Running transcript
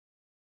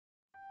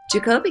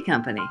Jacoby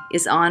Company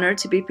is honored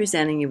to be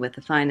presenting you with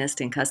the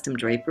finest in custom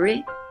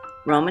drapery,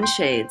 Roman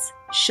shades,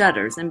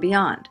 shutters, and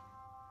beyond.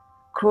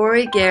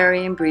 Cory,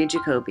 Gary, and Bree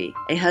Jacoby,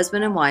 a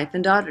husband and wife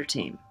and daughter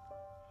team.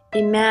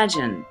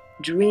 Imagine,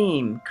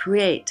 dream,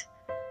 create.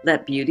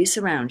 Let beauty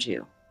surround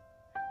you.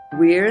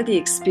 We're the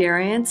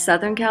experienced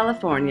Southern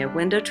California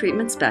window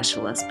treatment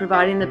specialists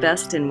providing the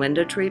best in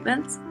window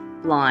treatments,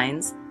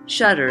 blinds,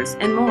 shutters,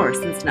 and more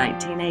since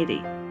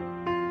 1980.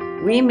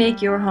 We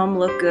make your home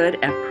look good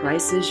at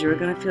prices you're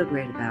going to feel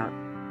great about.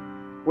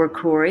 We're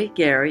Cory,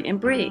 Gary, and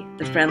Bree,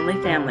 the friendly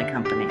family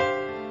company.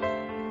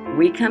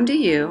 We come to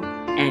you,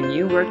 and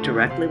you work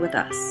directly with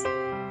us.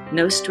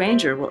 No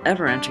stranger will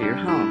ever enter your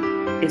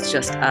home. It's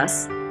just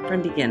us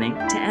from beginning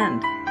to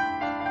end.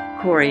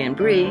 Cory and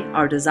Bree,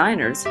 our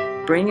designers,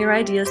 bring your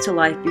ideas to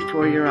life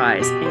before your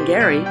eyes, and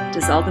Gary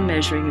does all the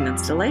measuring and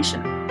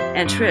installation.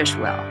 And Trish,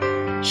 well,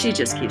 she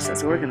just keeps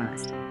us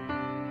organized.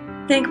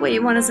 Think what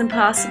you want is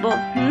impossible?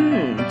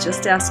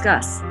 Just ask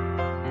us.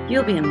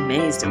 You'll be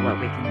amazed at what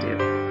we can do.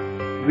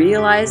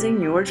 Realizing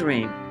your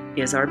dream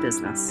is our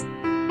business.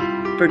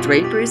 For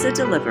draperies that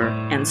deliver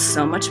and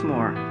so much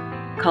more,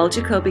 call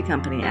Jacoby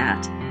Company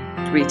at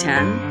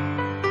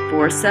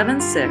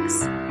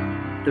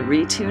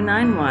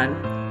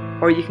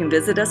 310-476-3291, or you can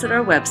visit us at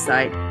our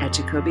website at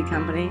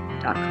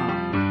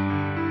jacobycompany.com.